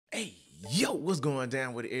Hey, yo, what's going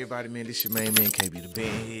down with everybody, man? This your main man,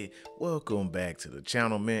 KBThaBandHead. Welcome back to the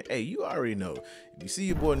channel, man. Hey, you already know. If you see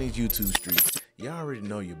your boy in these YouTube streets, you already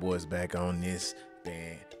know your boy's back on this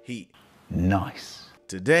BandHead. Nice.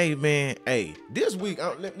 Today, man, hey, this week,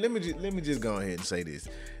 let me just go ahead and say this.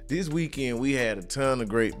 This weekend, we had a ton of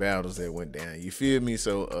great battles that went down. You feel me?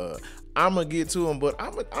 So, I'm going to get to them, but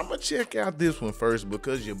I'm gonna check out this one first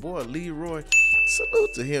because your boy, Leroy,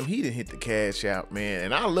 salute to him. He didn't hit the cash out, man.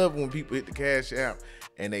 And I love when people hit the cash out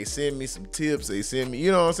and they send me some tips. They send me,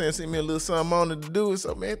 you know what I'm saying? Send me a little something on it to do it.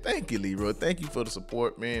 So, man, thank you, Leroy. Thank you for the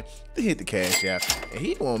support, man. They hit the cash out. And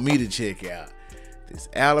he want me to check out this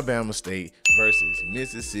Alabama State versus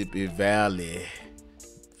Mississippi Valley.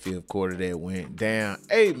 Fifth quarter that went down.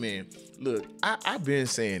 Hey, man, look, I've been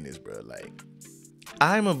saying this, bro. Like,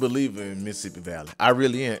 I'm a believer in Mississippi Valley. I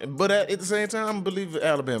really am. But at the same time, I'm a believer in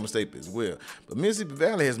Alabama State as well. But Mississippi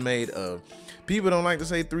Valley has made people don't like to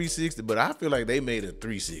say 360, but I feel like they made a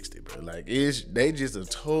 360, bro. Like, they just a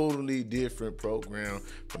totally different program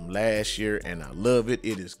from last year, and I love it.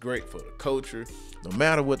 It is great for the culture. No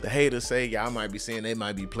matter what the haters say, y'all might be saying they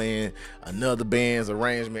might be playing another band's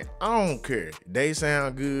arrangement. I don't care. They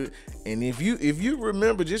sound good. And if you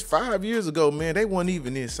remember just 5 years ago, man, they weren't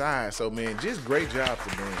even inside. So, man, just great job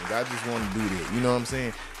for them. I just want to do that. You know what I'm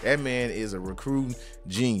saying? That man is a recruiting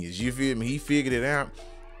genius. You feel me? He figured it out.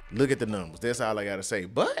 Look at the numbers. That's all I got to say.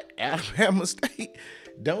 But Alabama State,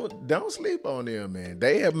 don't sleep on them, man.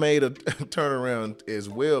 They have made a turnaround as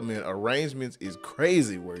well, man. Arrangements is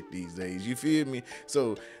crazy work these days. You feel me?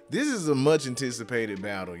 So this is a much anticipated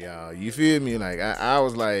battle, y'all. You feel me? Like I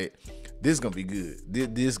was like, this is gonna be good.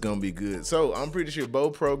 This gonna be good. So I'm pretty sure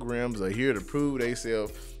both programs are here to prove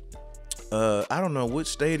themselves. I don't know which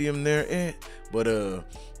stadium they're at, but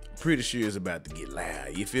pretty sure it's about to get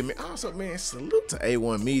loud. You feel me? Also, man, salute to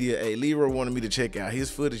A1 Media. Hey, Leroy wanted me to check out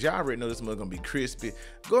his footage. Y'all already know this mug gonna be crispy.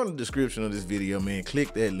 Go in the description of this video, man.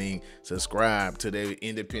 Click that link. Subscribe to the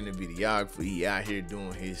independent videographer. He out here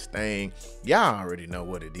doing his thing. Y'all already know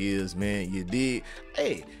what it is, man. You did.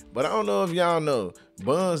 Hey, but I don't know if y'all know,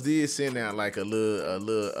 Buns did send out like a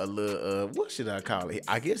little, what should I call it?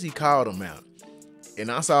 I guess he called him out. And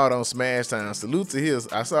I saw it on Smash Time. Salute to his.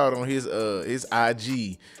 I saw it on his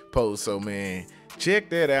IG post. So, man, check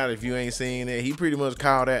that out if you ain't seen it. He pretty much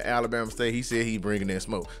called out Alabama State. He said he bringing that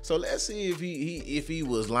smoke. So let's see if he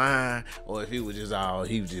was lying or if he was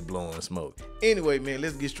just blowing smoke. Anyway, man,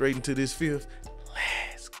 let's get straight into this fifth.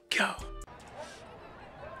 Let's go.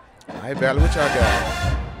 All right, Valley, what y'all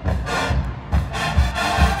got?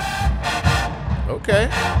 Okay.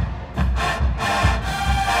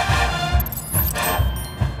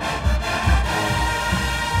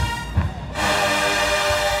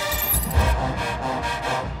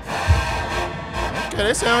 Okay,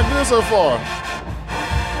 they sound good so far.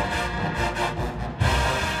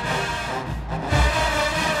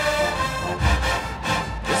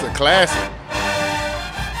 It's a classic.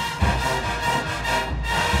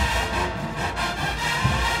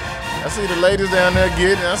 I see the ladies down there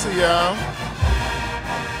getting. I see y'all.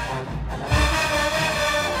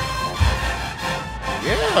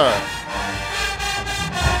 Yeah.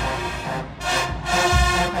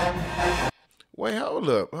 Wait, hold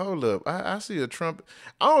up. I see a trumpet.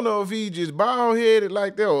 I don't know if he just bald-headed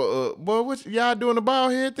like that or, boy, what, y'all doing the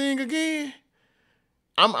bald-head thing again?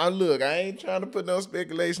 Look, I ain't trying to put no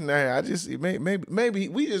speculation out here. I just see, maybe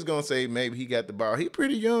we just gonna say maybe he got the bald. He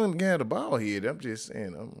pretty young to have the bald head. I'm just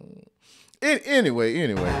saying. Anyway.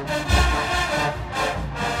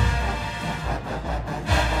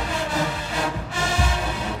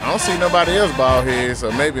 I don't see nobody else bald head,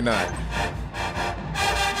 so maybe not.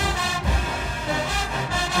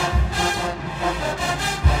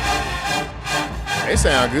 They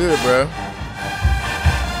sound good, bro.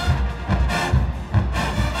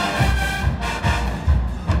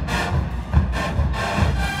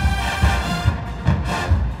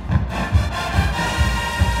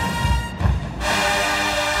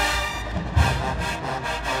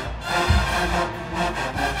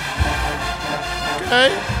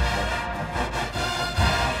 Okay.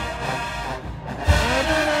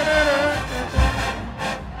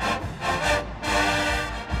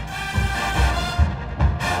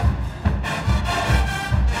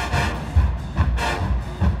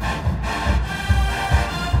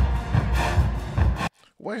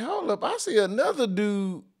 Wait, hold up. I see another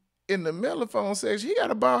dude in the mellophone section. He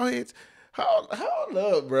got a bald head. Hold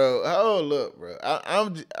up, bro. I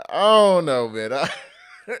don't know, man.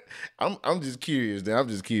 I'm just curious now.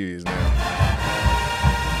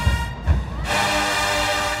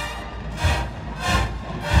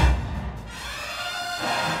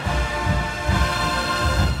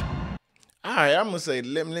 right, I'm gonna say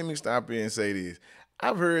let me stop here and say this.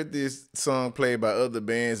 I've heard this song played by other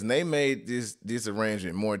bands, and they made this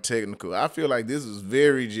arrangement more technical. I feel like this was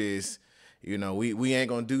very just, we ain't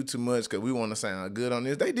gonna do too much because we want to sound good on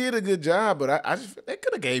this. They did a good job, but I just they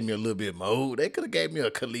could have gave me a little bit more. They could have gave me a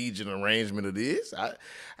collegiate arrangement of this.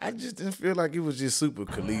 I just didn't feel like it was just super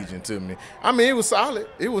collegiate to me. I mean, it was solid.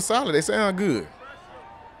 It was solid. They sound good.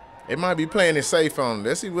 They might be playing it safe on them.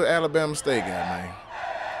 Let's see what Alabama State got, man.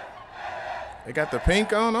 They got the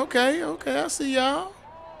pink on? Okay, I see y'all.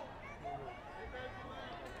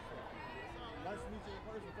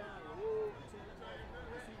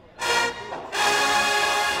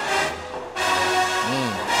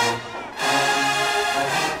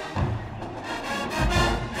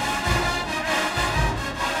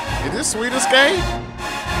 Is this Sweet Escape?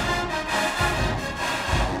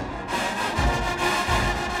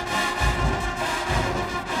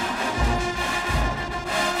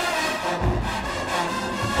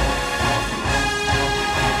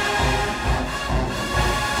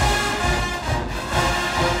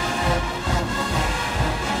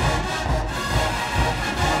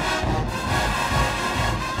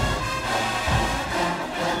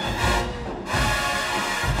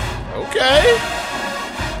 Okay.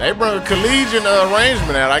 They brought a collegiate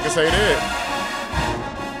arrangement out, I can say that.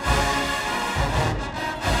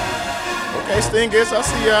 Okay, Stingers, I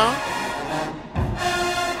see y'all.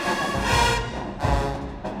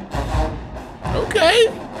 Okay.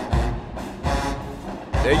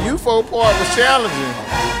 That UFO part was challenging.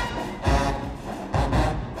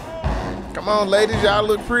 Come on, ladies, y'all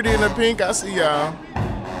look pretty in the pink, I see y'all.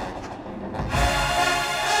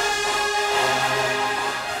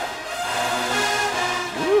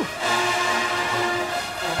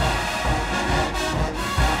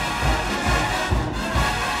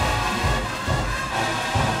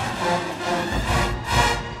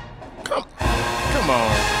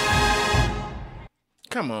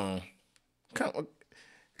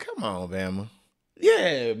 Come on, Bama.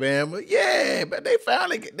 Yeah, Bama. Yeah, but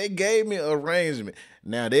they gave me an arrangement.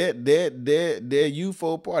 Now that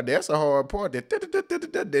UFO part, that's a hard part.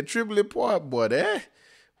 That triplet part, boy,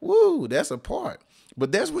 that's a part.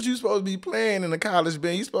 But that's what you supposed to be playing in a college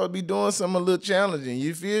band. You supposed to be doing something a little challenging.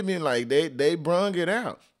 You feel me? Like they brung it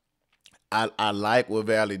out. I like what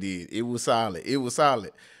Valley did. It was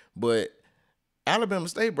solid. But Alabama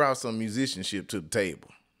State brought some musicianship to the table.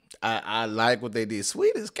 I like what they did.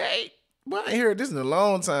 Sweet Escape. Well, I ain't heard this in a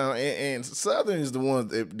long time. And Southern is the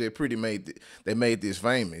ones that pretty made this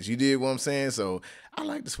famous. You did what I'm saying? So I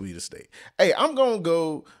like the Sweet Escape. Hey, I'm gonna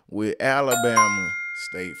go with Alabama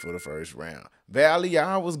State for the first round. Valley,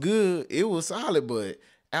 y'all was good. It was solid, but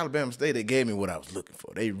Alabama State, they gave me what I was looking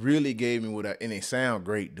for. They really gave me and they sound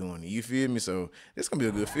great doing it. You feel me? So it's gonna be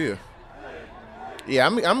a good feel. Yeah,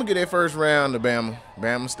 I'm gonna get that first round to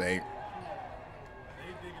Bama State.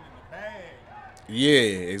 Yeah,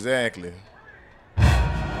 exactly.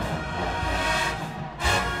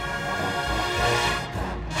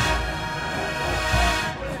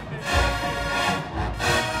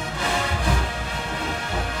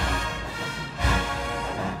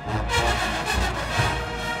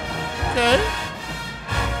 Okay.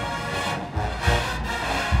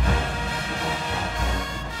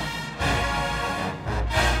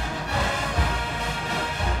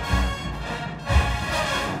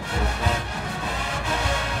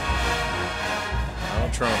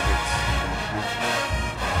 Trumpets.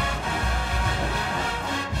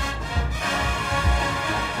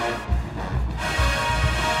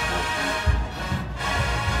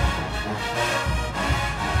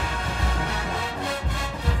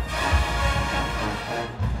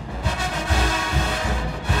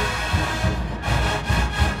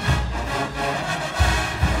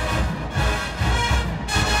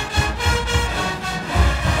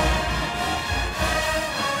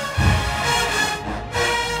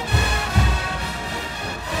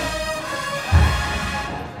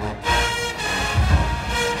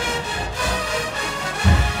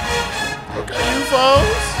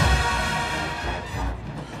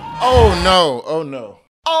 Oh no, oh no.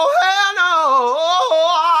 Oh hell no.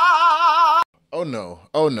 Oh no,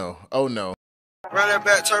 oh no, oh no. Run that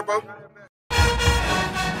back, Turbo.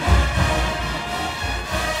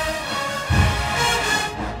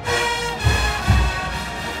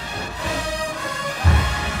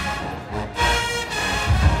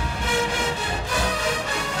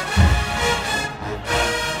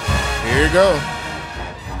 Here you go.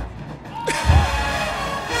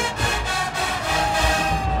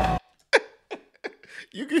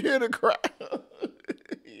 You can hear the crowd.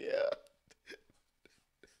 Yeah.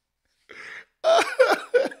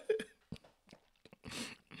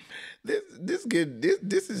 This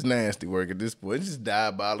is nasty work at this point. It's just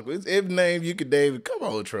diabolical. It's every name you could name. Come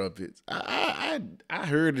on, trumpets. I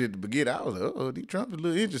heard it at the beginning. I was like, oh, these trumpets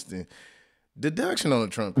look interesting. Deduction on the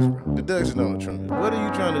trumpets, bro. Deduction on the trumpet. What are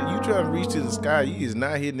you trying to? You trying to reach to the sky? You is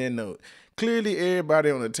not hitting that note. Clearly, everybody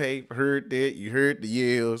on the tape heard that. You heard the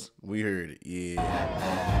yells. We heard it. Yeah.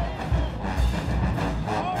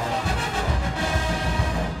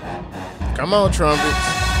 Come on,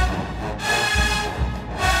 trumpets.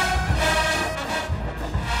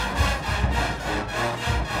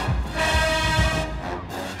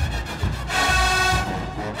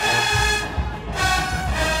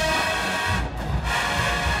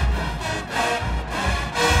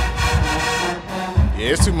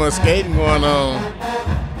 There's too much skating going on.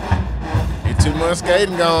 There's too much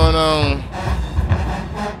skating going on.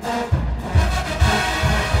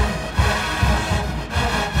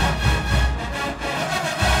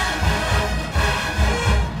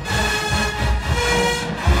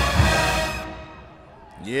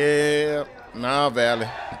 Yeah, nah, Valley.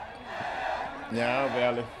 Nah,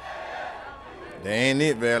 Valley. That ain't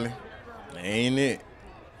it, Valley. That ain't it.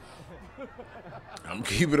 I'm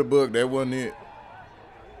keeping it a book. That wasn't it.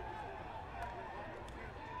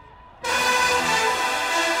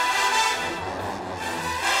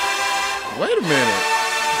 Wait a minute.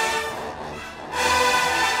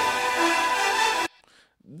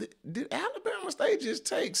 Did Alabama State just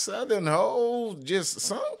take Southern whole just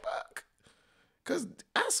sung back? Because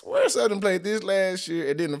I swear Southern played this last year,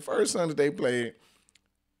 and then the first song that they played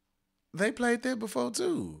that before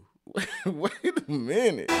too. Wait a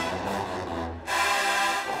minute.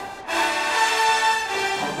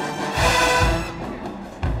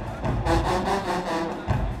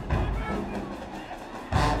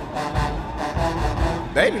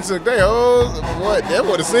 They done took their whole, what, that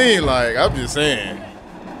would have seemed like, I'm just saying.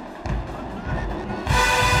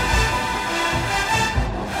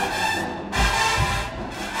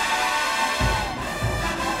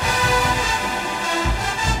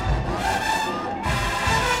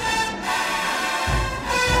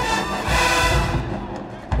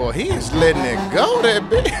 Boy, he is letting it go, that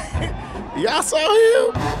big. Y'all saw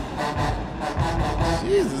him?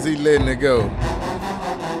 Jesus, he letting it go.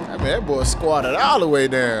 I mean, that boy squatted all the way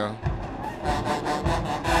down.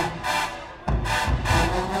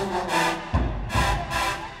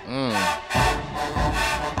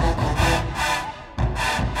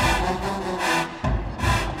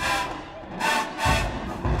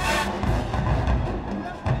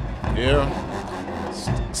 Yeah.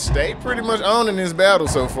 State pretty much owning this battle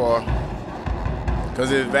so far.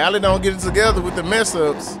 Because if Valley don't get it together with the mess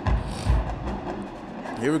ups,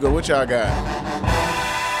 here we go. What y'all got?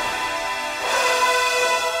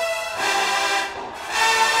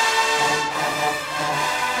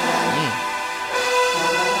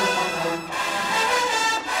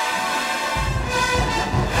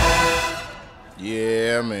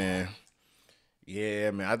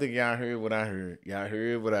 Yeah, man. I think y'all heard what I heard. Y'all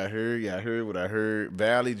heard what I heard. Y'all heard what I heard.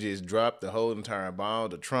 Valley just dropped the whole entire ball.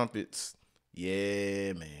 The trumpets.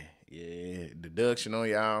 Yeah, man. Yeah. Deduction on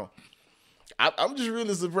y'all. I'm just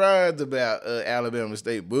really surprised about Alabama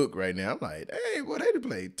State book right now. I'm like, hey, boy, they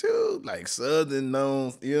played too. Like Southern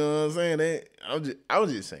known. You know what I'm saying? I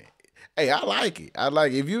was just saying. Hey, I like it. I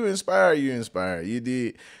like it. If you're inspired, you're inspired. You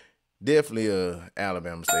did. Definitely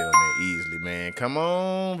Alabama State on that easily, man. Come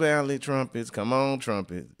on, Valley trumpets. Come on,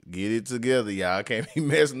 trumpets. Get it together, y'all. Can't be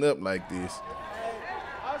messing up like this.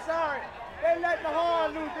 I'm sorry. They let the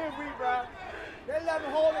horn loose this week, bro. They let me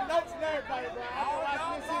hold the notes and everybody, bro.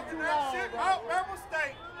 I listened too long, bro. Alabama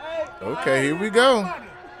State. Okay, here we go.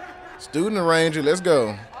 Student arranger, let's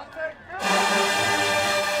go.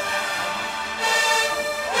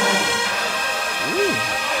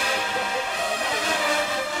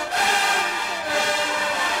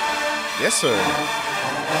 Yes, sir.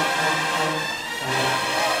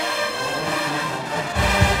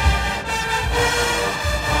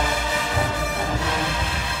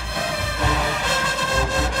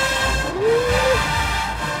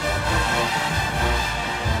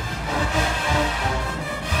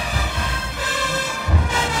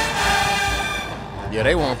 Yeah,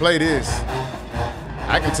 they want to play this.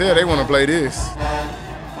 I can tell they want to play this.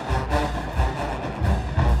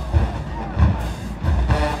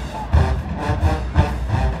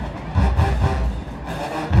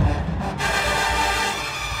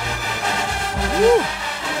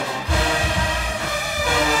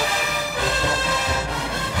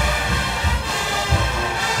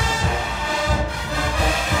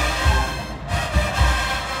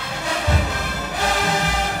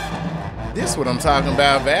 This what I'm talking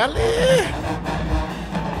about, Valley.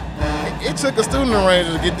 It took a student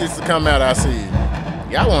arranger to get this to come out, I see.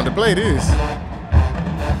 Y'all wanted to play this.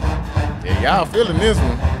 Yeah, y'all feeling this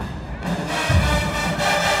one.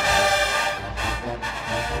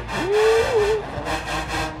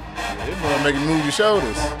 Yeah, this one make you move your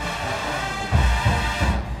shoulders.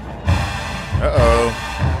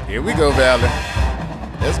 Uh-oh. Here we go, Valley.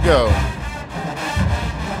 Let's go.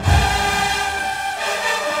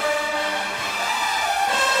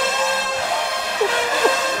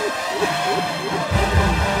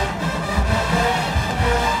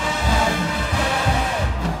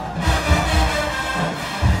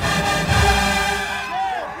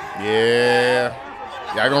 Yeah.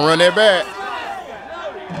 Y'all gonna run that back.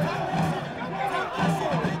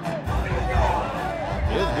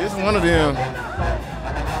 This one of them.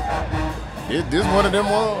 This one of them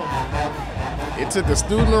ones. It took a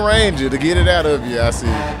student arranger to get it out of you, I see.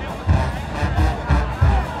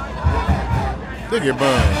 Look at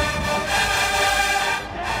Bun.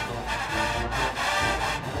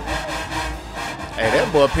 Hey, that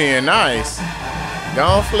boy peeing nice. Go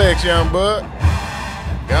on flex, young buck.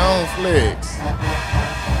 Go on flex.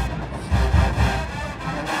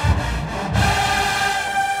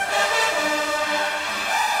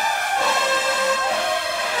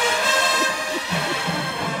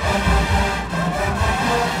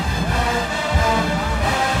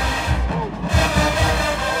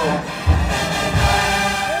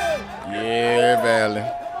 Yeah, Valley.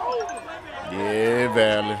 Yeah,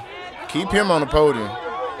 Valley. Keep him on the podium.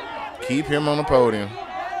 Keep him on the podium.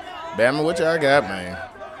 Bama, what y'all got, man?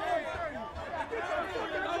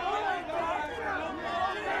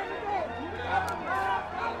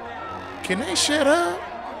 Can they shut up?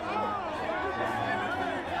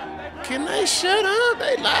 Can they shut up?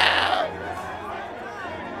 They loud.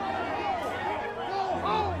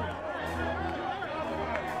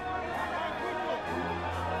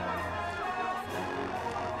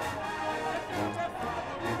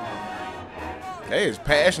 They is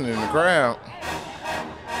passionate in the crowd.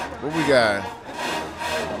 What we got?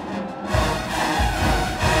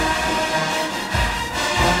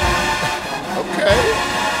 Okay.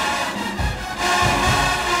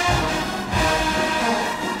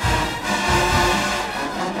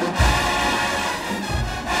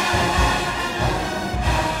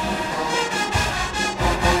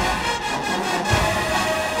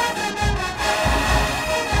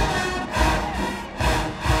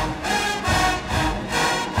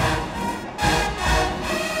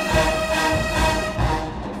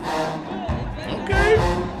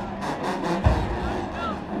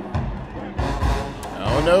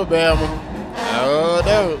 No, Bama. Oh,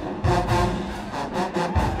 no.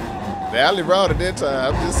 Valley brought it that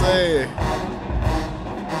time. I'm just saying.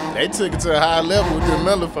 They took it to a high level with the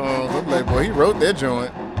mellophones. I'm like, boy, he wrote that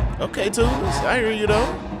joint. Okay, Tubers. I hear you, though.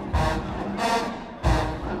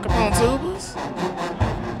 Come on, Tubers.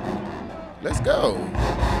 Let's go.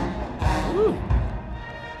 Woo.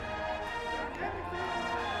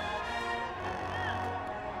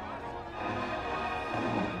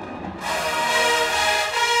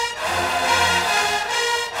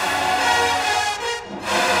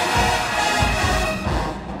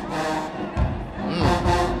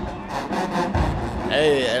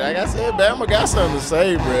 Hey, like I said, Bama got something to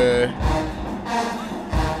say, bruh.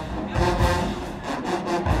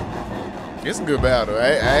 It's a good battle.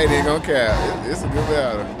 I ain't even gonna cap. It's a good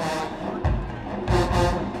battle.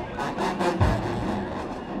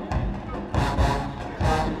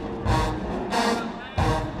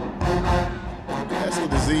 Okay, I see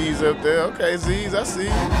the Z's up there. Okay, Z's, I see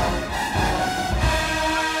you.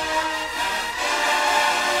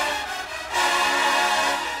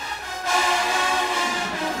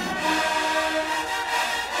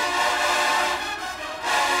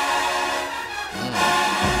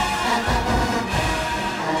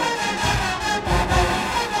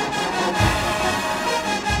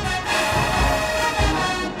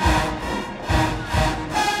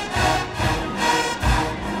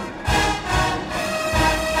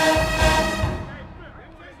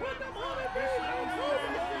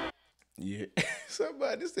 Yeah,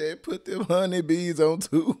 somebody said put them honeybees on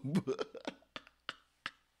tube.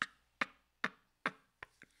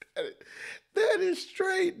 That is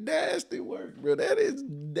straight nasty work, bro. That is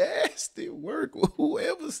nasty work.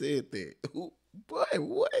 Whoever said that. Boy,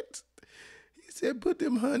 what? He said put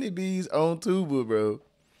them honeybees on tuba, bro.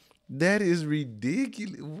 That is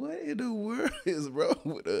ridiculous. What in the world is wrong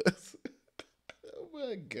with us? Oh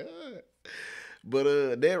my God.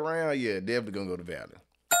 But that round, yeah, definitely gonna go to Valley.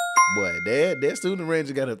 Boy, that student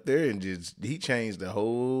ranger got up there and he changed the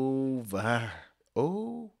whole vibe.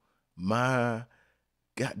 Oh my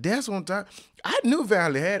God, that's on top. I knew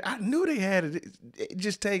Valley had. I knew they had it. It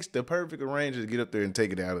just takes the perfect arranger to get up there and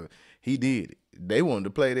take it out of. He did it. They wanted to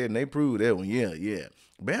play that, and they proved that one. Yeah, yeah.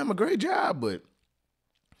 Bam, a great job, but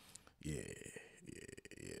yeah.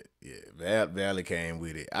 Valley came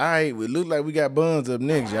with it. All right, it look like we got Buns up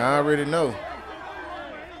next. Y'all already know.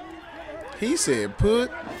 He said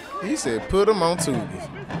put them on tubers.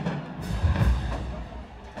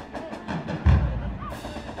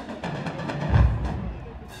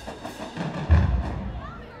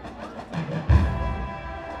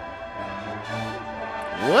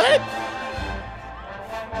 What?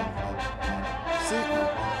 See,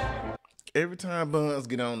 every time Buns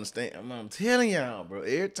get on the stand, I'm telling y'all, bro.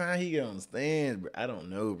 Every time he get on the stand, bro, I don't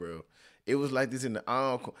know, bro. It was like this in the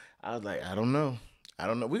encore. I was like, I don't know.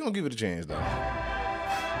 We're gonna give it a chance though.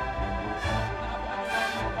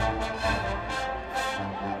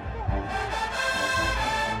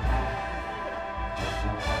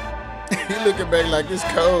 He looking back like it's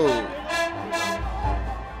cold.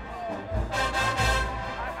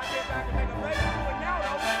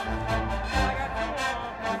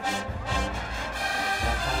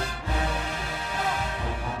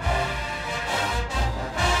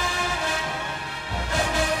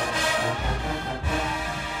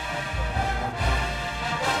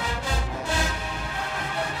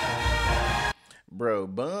 Bro,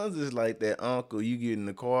 Buns is like that uncle you get in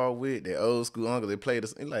the car with, that old school uncle that played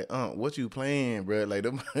us. Like, what you playing, bro? Like,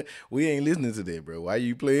 we ain't listening to that, bro. Why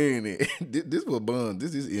you playing it? This what Buns,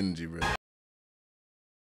 this is energy, bro.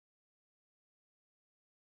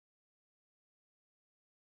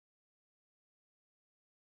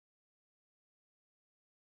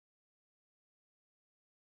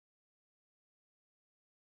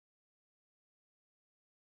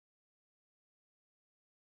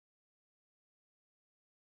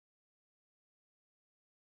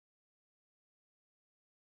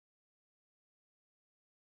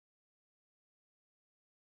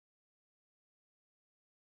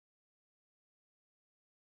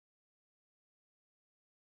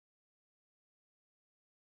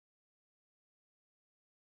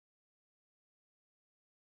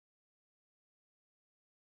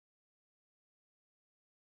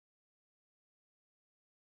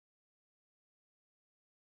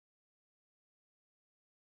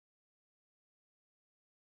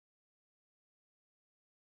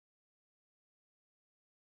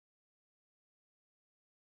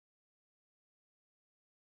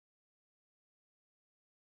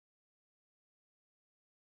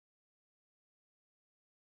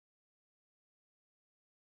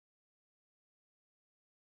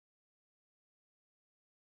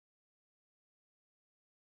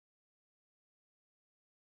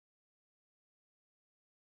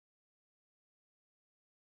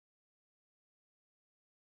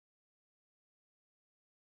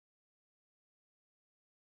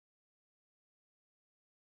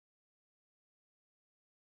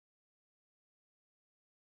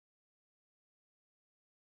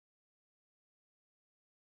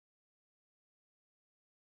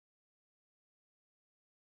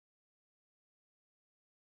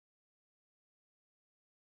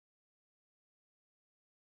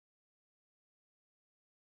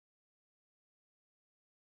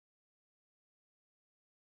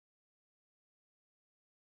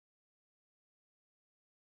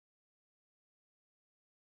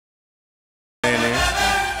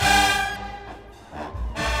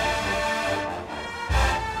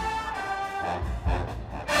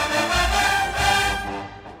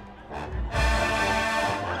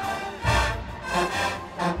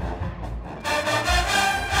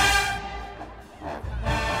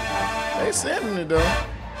 They selling it though.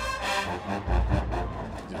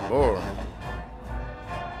 Just boring.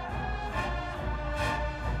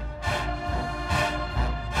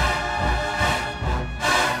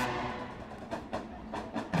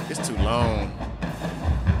 It's too long.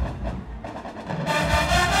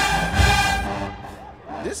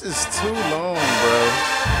 This is too long, bro.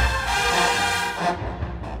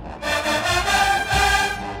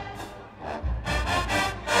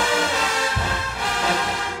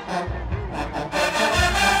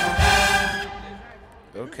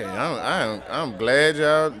 Okay, I'm glad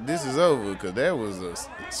y'all this is over because that was a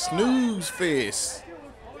snooze fest.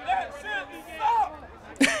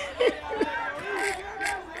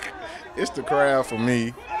 It's the crowd for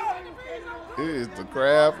me. It is the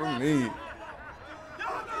crowd for me.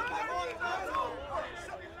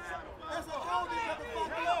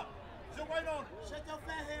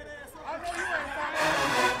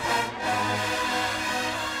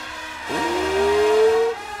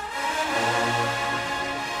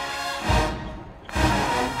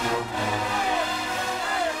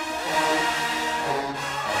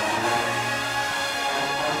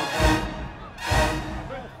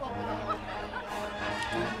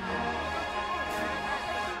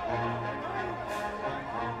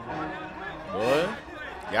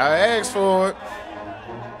 I asked for it.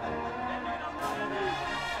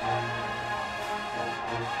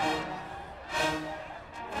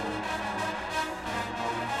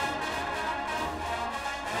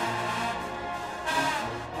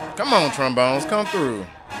 Come on, trombones, come through.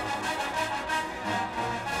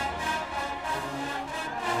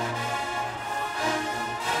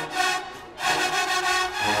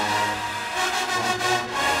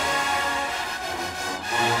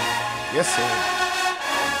 Yes, sir.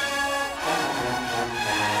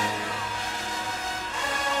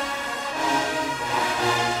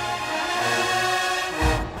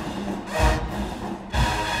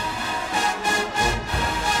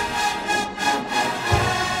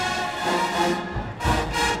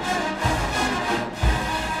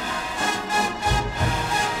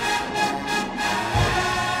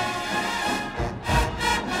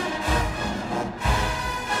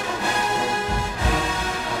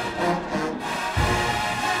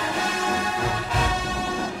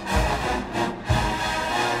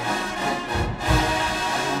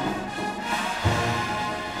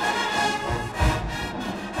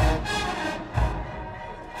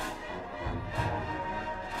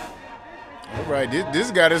 Right,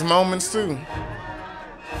 this got his moments too.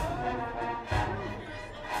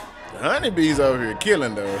 The honeybees over here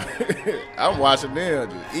killing though. I'm watching them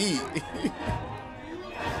just eat.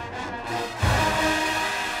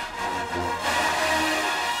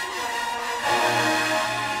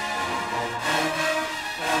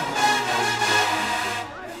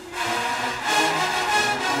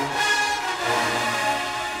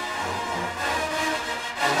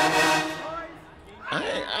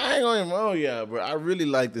 Oh yeah, bro. I really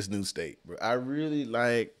like this new state, bro. I really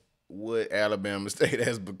like what Alabama State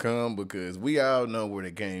has become because we all know where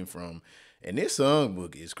they came from. And this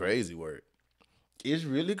songbook is crazy work. It's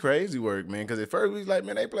really crazy work, man. Because at first we was like,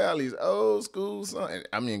 man, they play all these old school songs.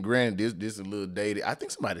 I mean, granted, this is a little dated. I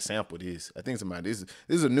think somebody sampled this. I think somebody this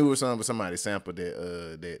is a newer song, but somebody sampled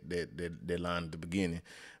that line at the beginning.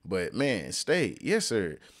 But man, State, yes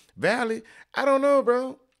sir. Valley, I don't know,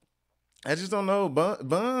 bro. I just don't know.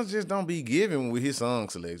 Buns just don't be giving with his song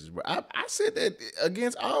selections, bro. I said that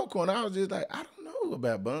against Alcorn. I was just like, I don't know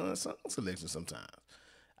about Buns' song selection sometimes.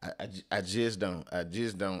 I just don't. I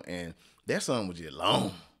just don't. And that song was just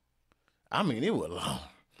long. I mean, it was long.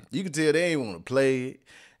 You can tell they ain't want to play it.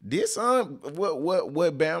 This song,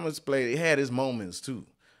 what Bama's played, it had its moments too.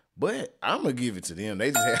 But I'm gonna give it to them.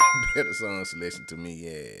 They just had a better song selection to me.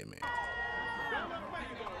 Yeah, man.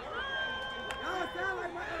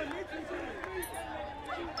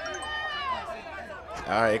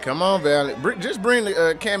 All right, come on, Valley. Just bring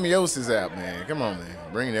the cameoses out, man. Come on, man.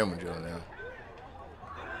 Bring them with you now.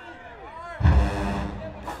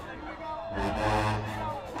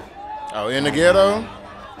 Oh, in the ghetto?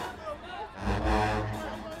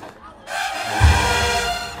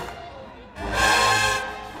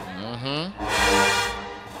 Mm-hmm.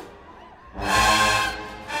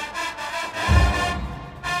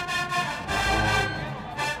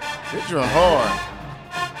 This drum hard.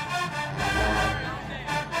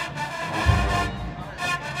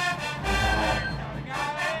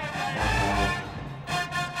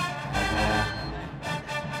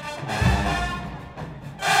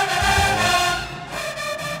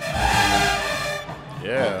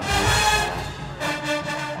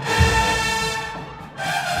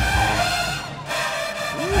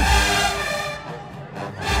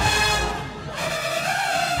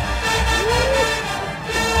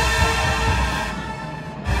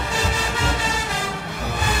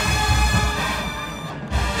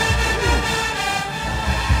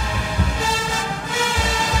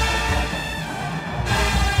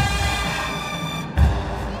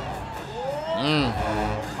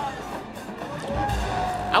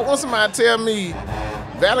 I want somebody to tell me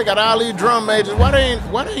Valley got all these drum majors. Why they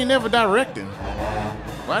ain't never directing?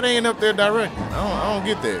 Why they ain't up there directing? I don't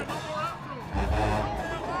get that.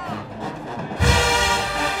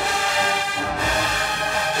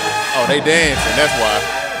 Oh, they dancing, that's why.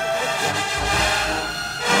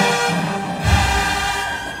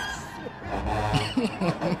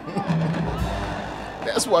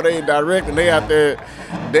 That's why they ain't directing. They out there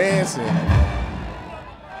dancing.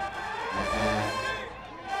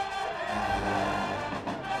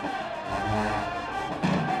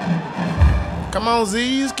 Come on,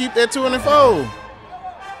 Z's, keep that 2 and 4.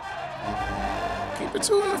 Keep it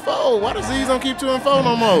 2 and 4. Why the Z's don't keep 2 and 4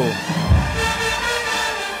 no more?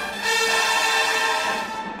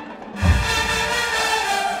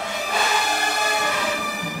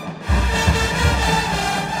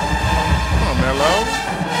 Come on, Mello.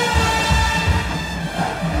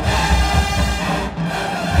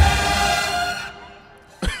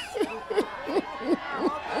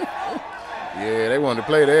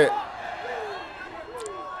 play that.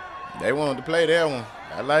 They wanted to play that one.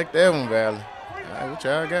 I like that one, Valley. All right, what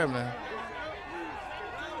y'all got, man?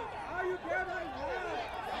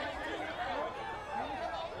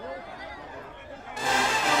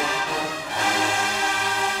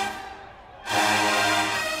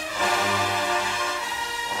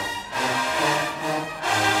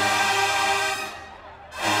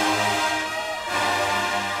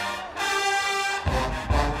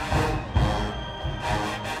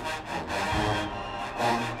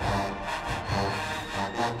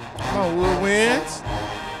 Woodwinds.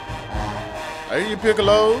 Are you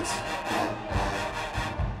Piccolos?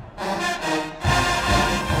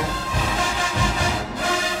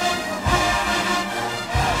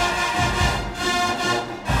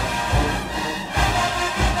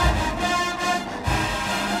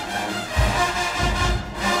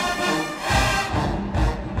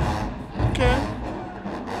 Okay.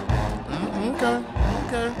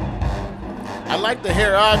 I like the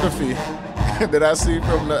hairography that I see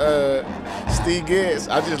from the Steve Getz.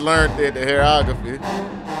 I just learned that the hairography.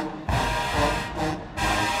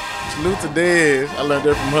 Salute to Dez. I learned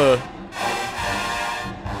that from her.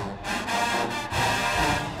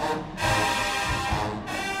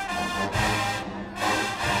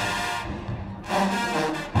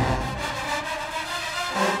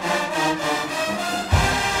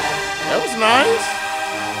 That was nice.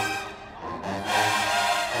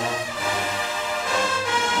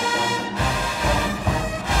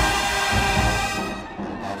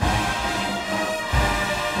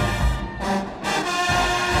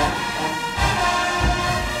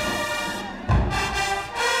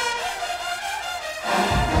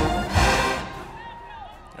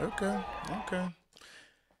 Okay.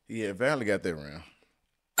 Yeah, Valley got that round.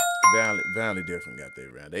 Valley definitely got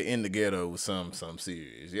that round. They in the ghetto with some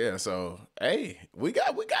serious. Yeah, so hey, we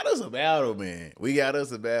got us a battle, man. We got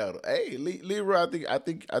us a battle. Hey, Leroy, I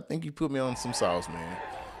think you put me on some sauce, man.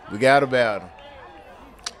 We got a battle.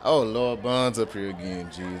 Oh Lord, Bond's up here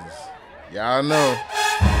again, Jesus. Y'all know.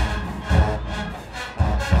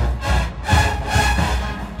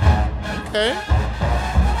 Okay.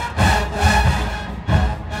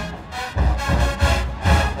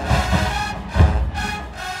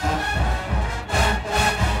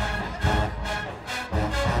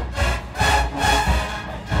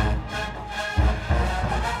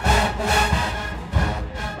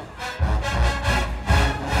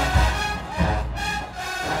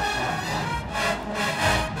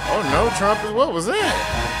 Trumpet, what was that?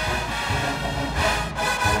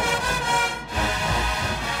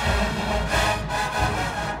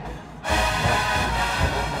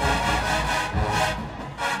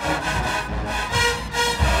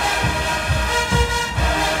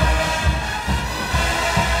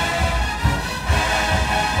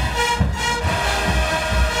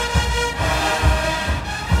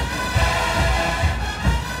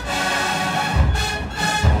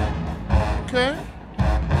 Okay.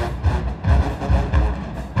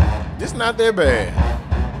 Not that bad.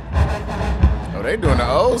 Oh, they doing the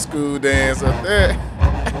old school dance up there.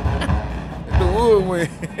 The woodwind.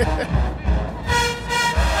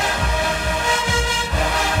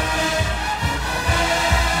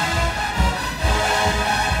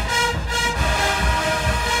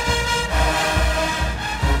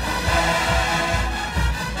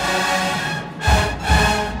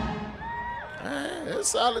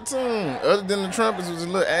 Solid tune. Other than the trumpets was a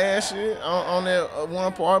little ashy on that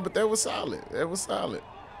one part, but that was solid.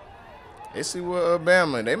 Let's see what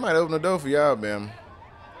Bama. They might open the door for y'all, Bama.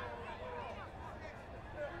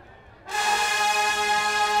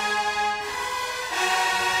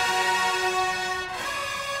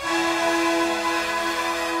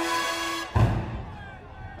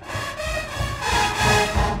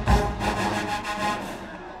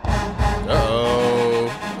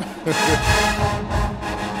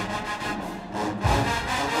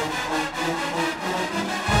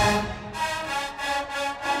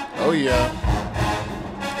 Oh yeah.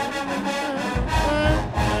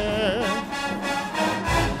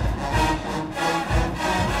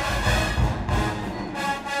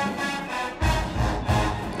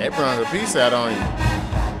 They brought a piece out on you.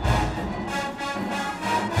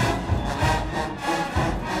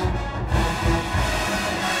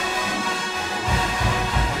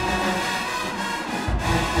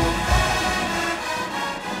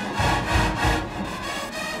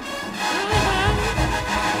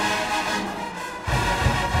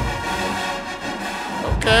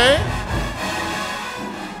 Okay.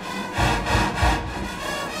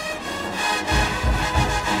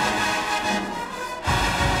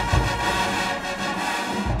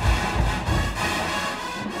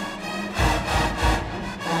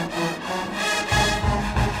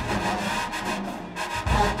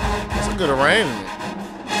 could have ran in it.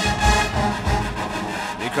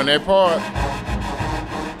 Here come that part.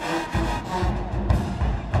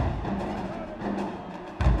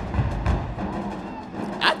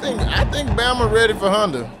 I think Bama ready for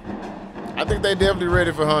Honda. I think they definitely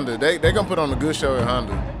ready for Honda. They gonna put on a good show at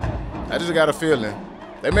Honda. I just got a feeling.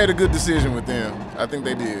 They made a good decision with them. I think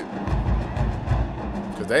they did.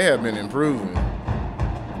 Because they have been improving.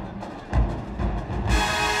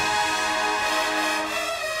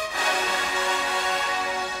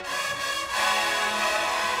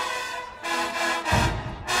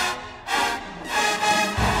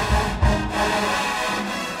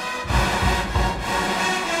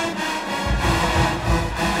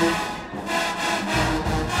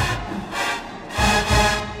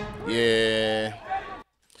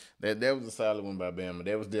 That was a solid one by Bama.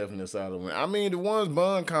 That was definitely a solid one. I mean, the ones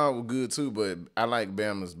Bun called were good too, but I like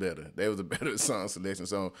Bama's better. That was a better song selection.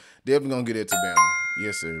 So definitely gonna get it to Bama.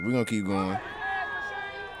 Yes, sir. We're gonna keep going.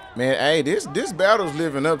 Man, hey, this battle's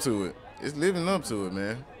living up to it. It's living up to it,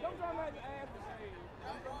 man.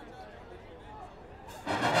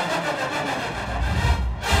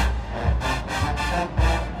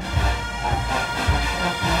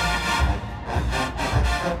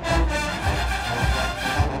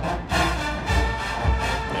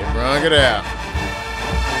 Brung it out.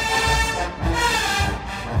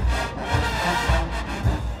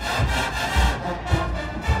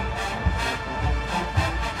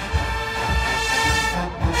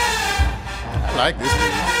 I like this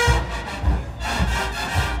beat.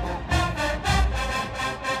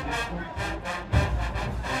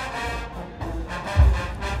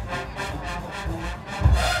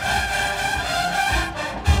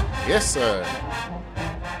 Yes, sir.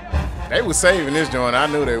 They was saving this joint. I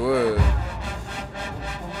knew they would.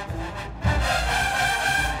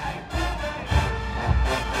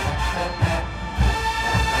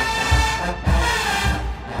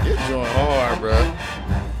 This joint hard, bro.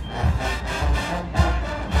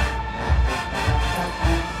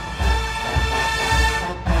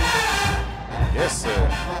 Yes, sir.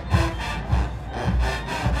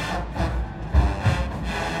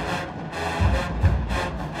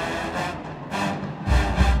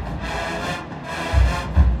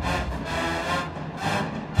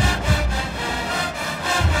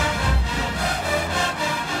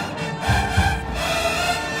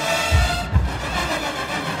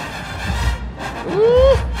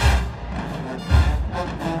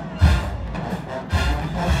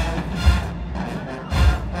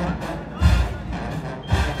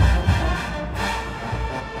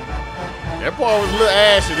 That part was a little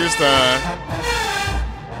ashy this time.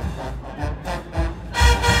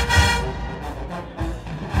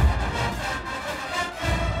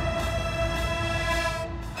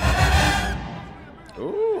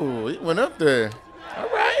 Ooh, he went up there. All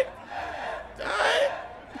right.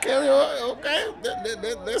 Okay.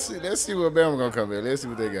 Let's see what Bama gonna come in. Let's see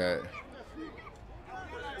what they got.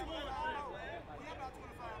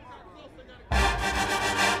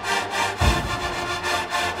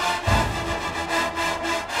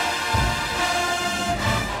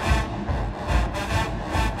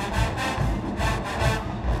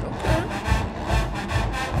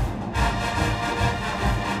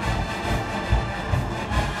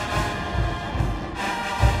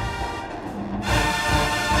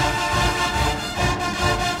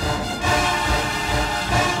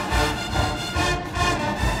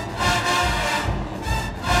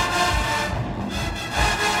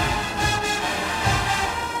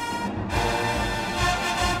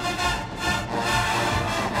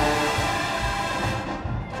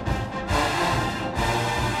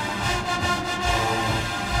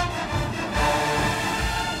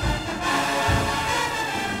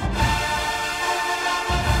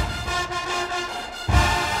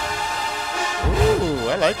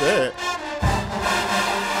 I like that.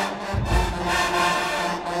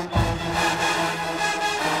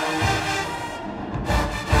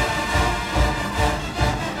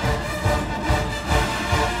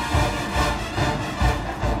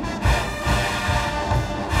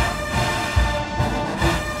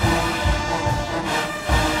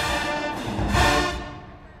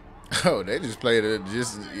 Oh, they just played it.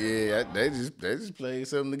 They just played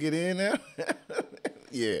something to get in now.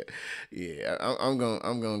 Yeah. I'm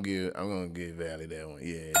gonna give Valley that one.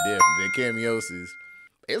 Yeah, definitely. That Cameosis.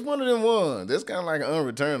 It's one of them ones. That's kind of like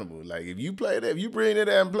unreturnable. Like if you play that, if you bring it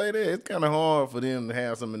out and play that, it's kind of hard for them to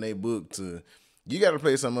have something in their book to. You got to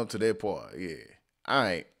play something up to their part. Yeah. All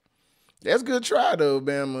right. That's a good try though,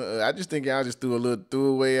 Bama. I just think y'all just threw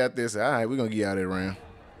away out there. So, all right, we're gonna get out of that round.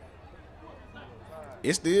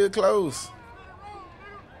 It's still close.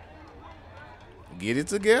 Get it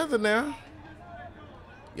together now.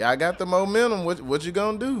 Y'all got the momentum. What you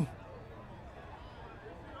gonna do?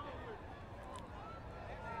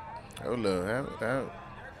 Hold up.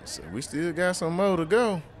 So we still got some more to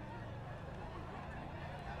go.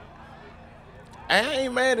 I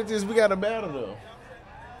ain't mad at this. We got a battle though.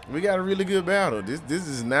 We got a really good battle. This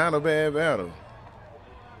is not a bad battle.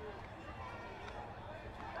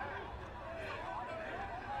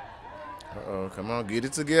 Uh-oh, come on, get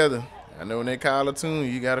it together. I know when they call a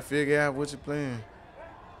tune, you got to figure out what you're playing.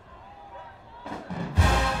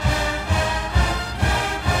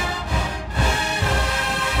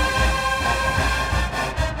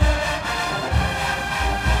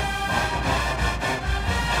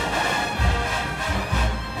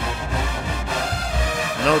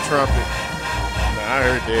 No trumpet. Nah, I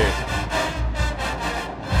heard that.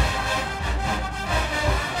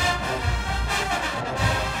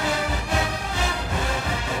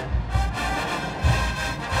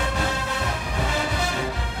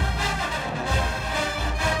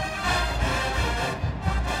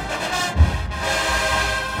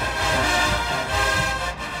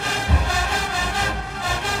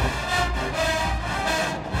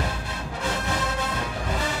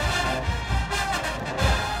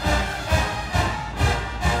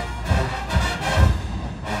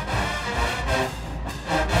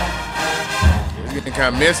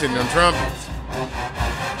 Kind of missing them trumpets.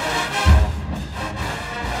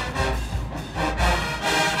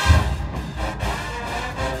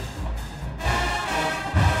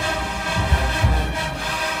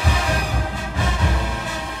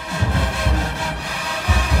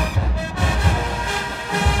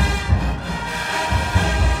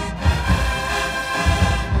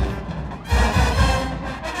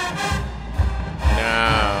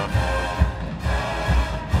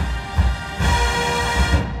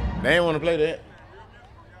 They ain't want to play that.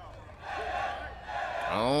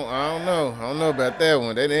 I don't know. I don't know about that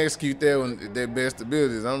one. They didn't execute that one at their best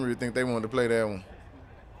abilities. I don't really think they wanted to play that one.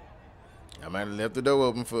 I might have left the door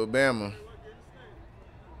open for Bama.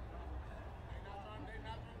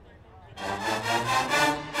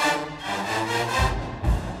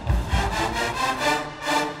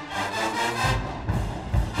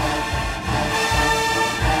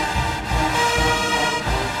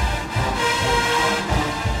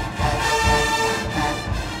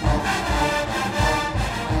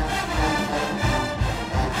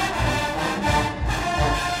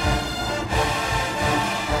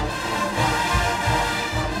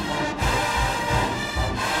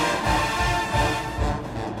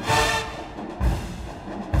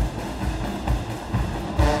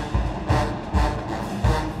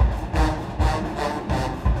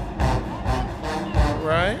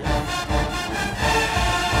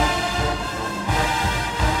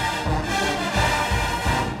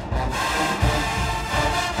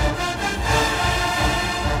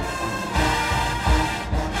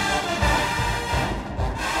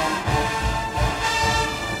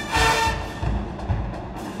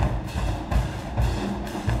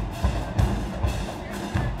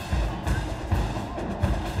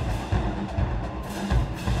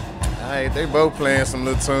 They both playing some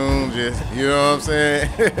little tunes, just, you know what I'm saying?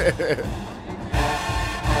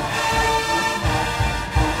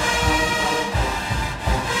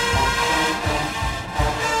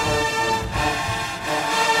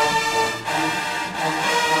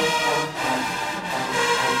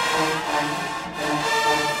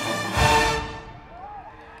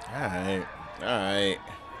 All right.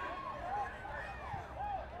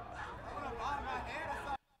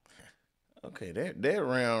 Okay, that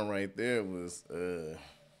round right there was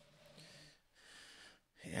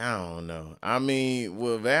I don't know. I mean,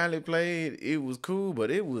 what Valley played, it was cool,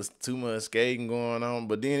 but it was too much skating going on.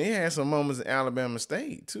 But then it had some moments in Alabama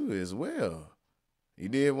State too as well. You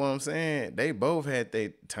did what I'm saying? They both had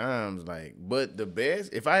their times, like, but the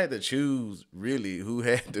best, if I had to choose really who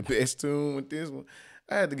had the best tune with this one,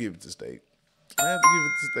 I had to give it to State. I had to give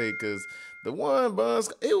it to State because the one Buns,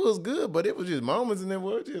 it was good, but it was just moments and it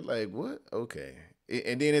was just like, what? Okay.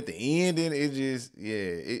 And then at the end, then it just,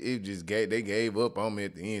 they gave up on me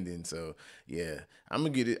at the end. And so, yeah, I'm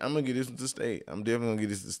going to get this to State. I'm definitely going to get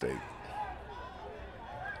this to State.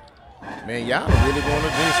 Man, y'all really going to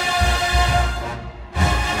this.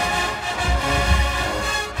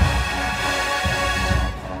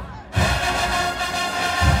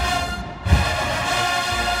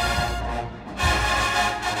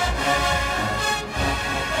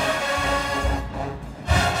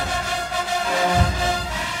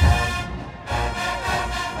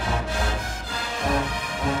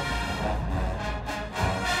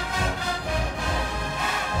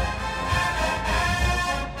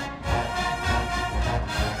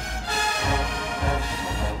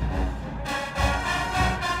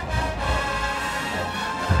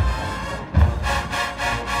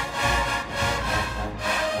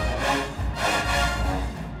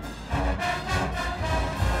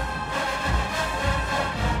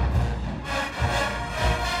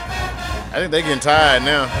 I think they getting tired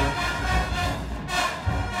now.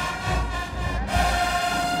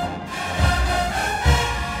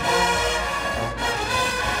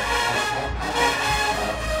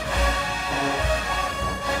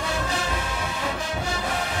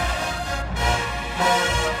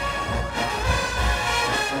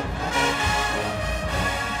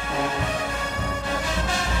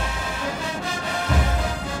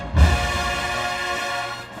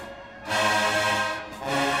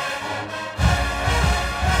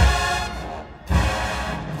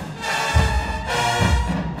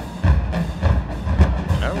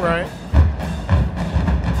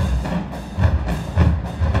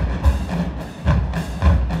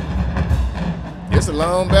 It's a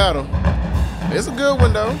long battle. It's a good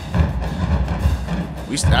one though.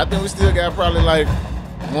 I think we still got probably like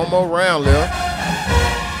one more round left.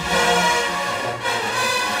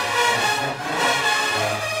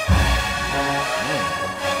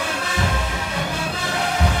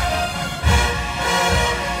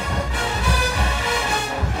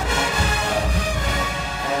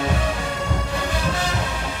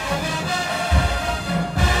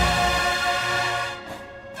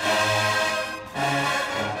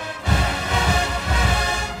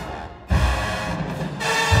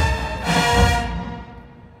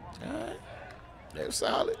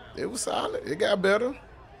 Solid. It was solid. It got better.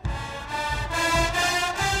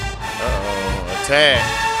 Uh-oh, attack.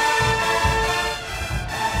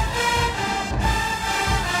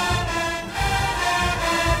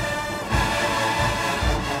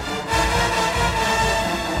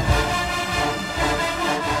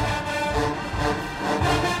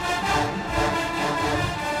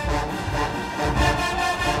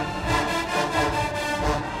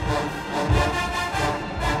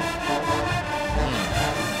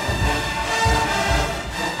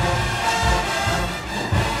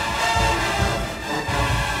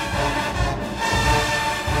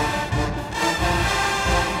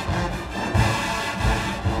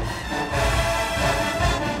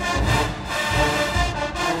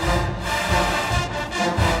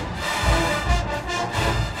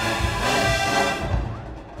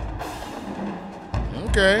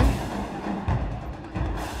 Okay.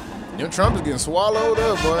 Your Trump is getting swallowed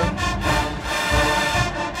up, boy.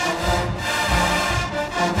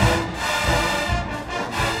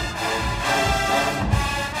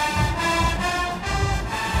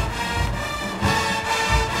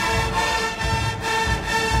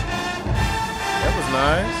 That was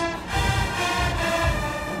nice.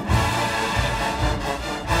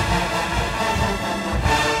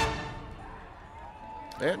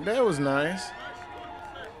 That was nice.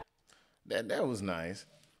 That was nice,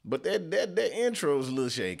 but that intro was a little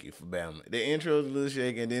shaky for Bama. The intro was a little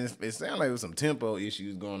shaky, and then it sounded like there was some tempo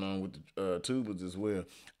issues going on with the tubas as well.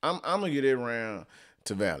 I'm gonna get it around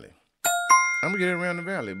to Valley. I'm gonna get it around to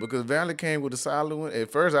Valley because Valley came with a solid one.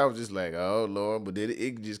 At first, I was just like, oh Lord, but then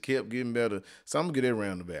it just kept getting better. So I'm gonna get it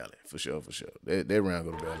around to Valley for sure, for sure. That round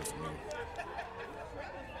go to Valley for me.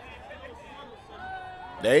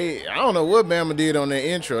 I don't know what Bama did on that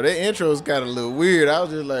intro. That intro's got a little weird. I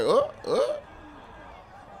was just like, oh.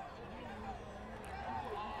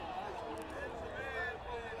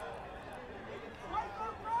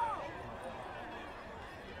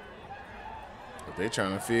 But they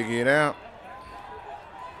trying to figure it out.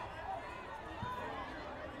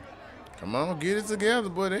 Come on, get it together,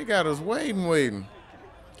 boy. They got us waiting.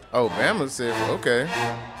 Oh, Bama said, okay.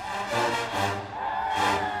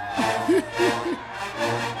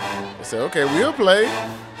 I said, okay, we'll play.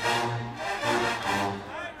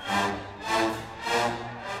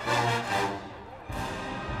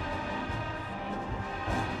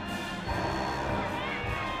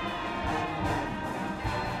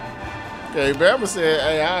 Okay, Bama said,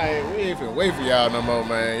 hey, all right, we ain't finna wait for y'all no more,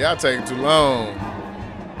 man. Y'all taking too long.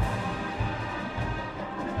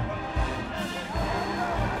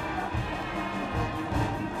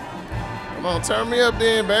 Come on, turn me up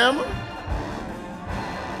then, Bama.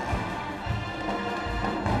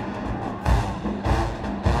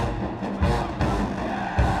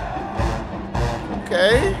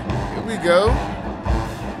 Okay, here we go.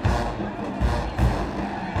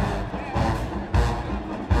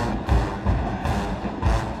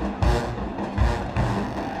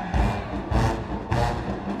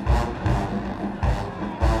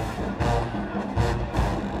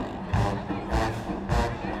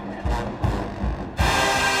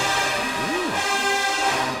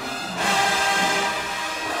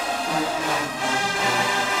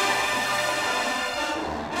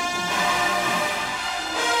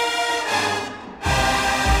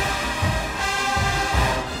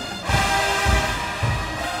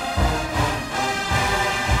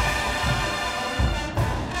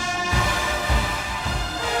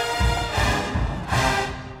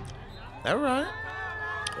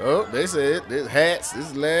 they said this hats. This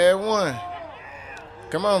is the last one.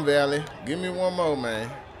 Come on, Valley. Give me one more, man.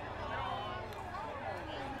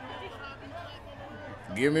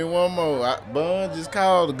 Give me one more. Bun just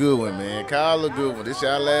called a good one, man. Call a good one. This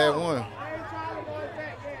y'all last one.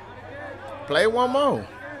 Play one more.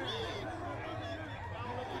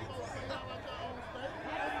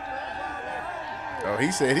 Oh,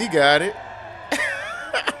 he said he got it.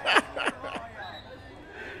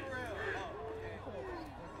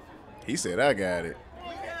 He said I got it.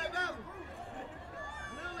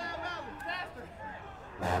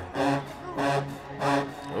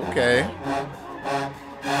 Okay.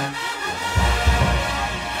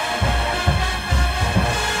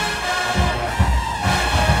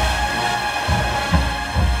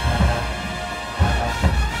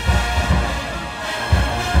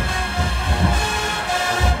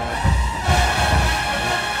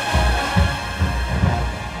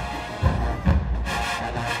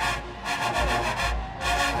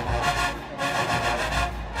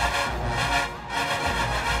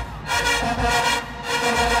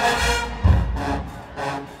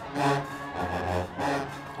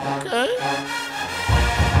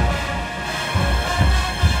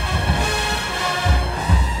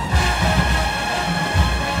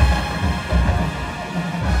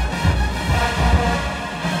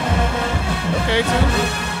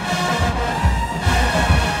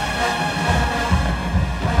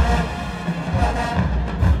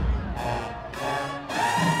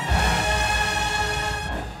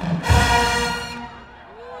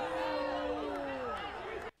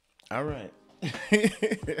 All right.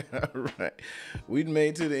 All right. We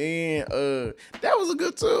made to the end. That was a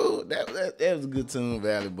good tune. That was a good tune,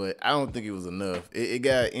 Valley, but I don't think it was enough. It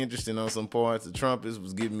got interesting on some parts. The trumpets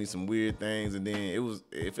was giving me some weird things, and then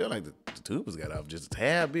it felt like the tubas got off just a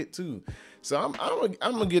tad bit too. So I'm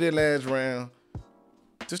gonna get that last round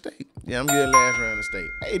to State. Yeah, I'm gonna get that last round to State.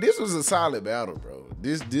 Hey, this was a solid battle, bro.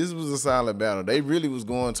 This was a solid battle. They really was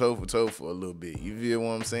going toe for toe for a little bit. You feel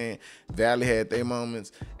what I'm saying? Valley had their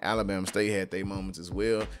moments. Alabama State had their moments as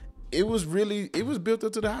well. It was built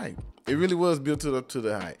up to the hype. It really was built up to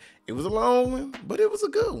the hype. It was a long one, but it was a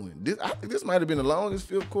good one. I think this might have been the longest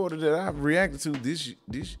fifth quarter that I've reacted to this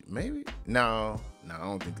maybe? No, I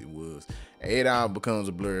don't think it was. It all becomes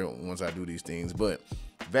a blur once I do these things. But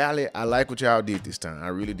Valley, I like what y'all did this time. I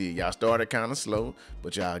really did. Y'all started kind of slow,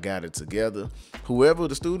 but y'all got it together. Whoever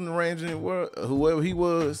the student arrangement were, whoever he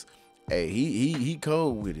was, hey, he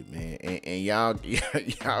cold with it, man. And y'all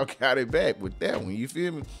got it back with that one. You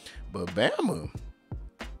feel me? But Bama,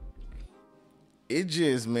 it's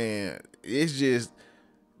just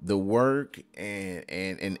the work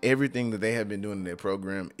and everything that they have been doing in their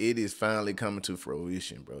program, it is finally coming to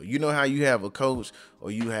fruition, bro. You know how you have a coach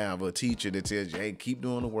or you have a teacher that tells you, hey, keep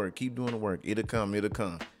doing the work, it'll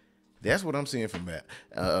come. That's what I'm seeing from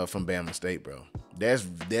Bama State, bro. That's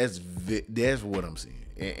what I'm seeing,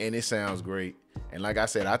 and it sounds great. And like I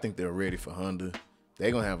said, I think they're ready for Honda.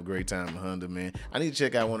 They're gonna have a great time in Honda, man. I need to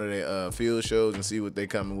check out one of their field shows and see what they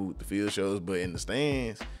coming with the field shows. But in the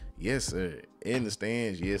stands, yes, sir. In the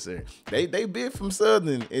stands, yes, sir. They bit from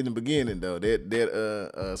Southern in the beginning though.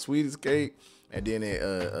 That Sweetest Cake, and then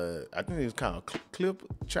I think it was called Clip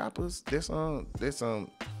Choppers. That song.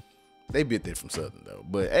 They bit that from Southern though.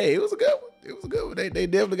 But hey, it was a good one. They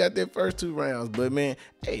definitely got their first two rounds. But man,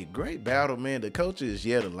 hey, great battle, man. The coach is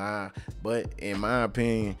yet alive. But in my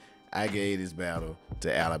opinion, I gave this battle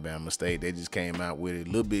to Alabama State. They just came out with it a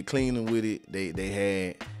little bit cleaner with it. They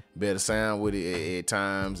had better sound with it at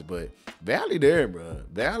times, but Valley there, bro.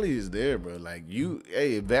 Valley is there, bro. Like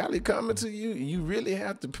if Valley coming to you, you really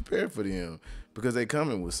have to prepare for them because they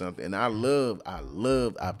coming with something. And I love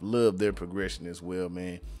their progression as well,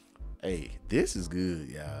 man. Hey, this is good,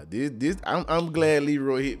 y'all. I'm glad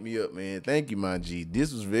Leroy hit me up, man. Thank you, my G.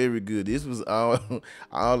 This was very good. This was all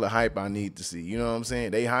the hype I need to see. You know what I'm saying?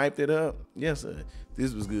 They hyped it up. Yes, sir.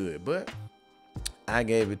 This was good. But I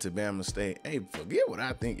gave it to Bama State. Hey, forget what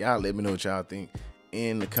I think. Y'all let me know what y'all think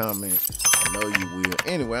in the comments. I know you will.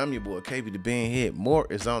 Anyway, I'm your boy, KBThaBandHead. More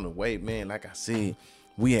is on the way, man. Like I said,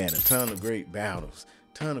 we had a ton of great battles.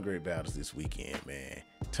 This weekend, man.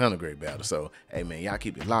 Ton of great battles. So, hey, man, y'all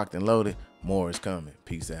keep it locked and loaded. More is coming.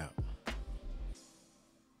 Peace out.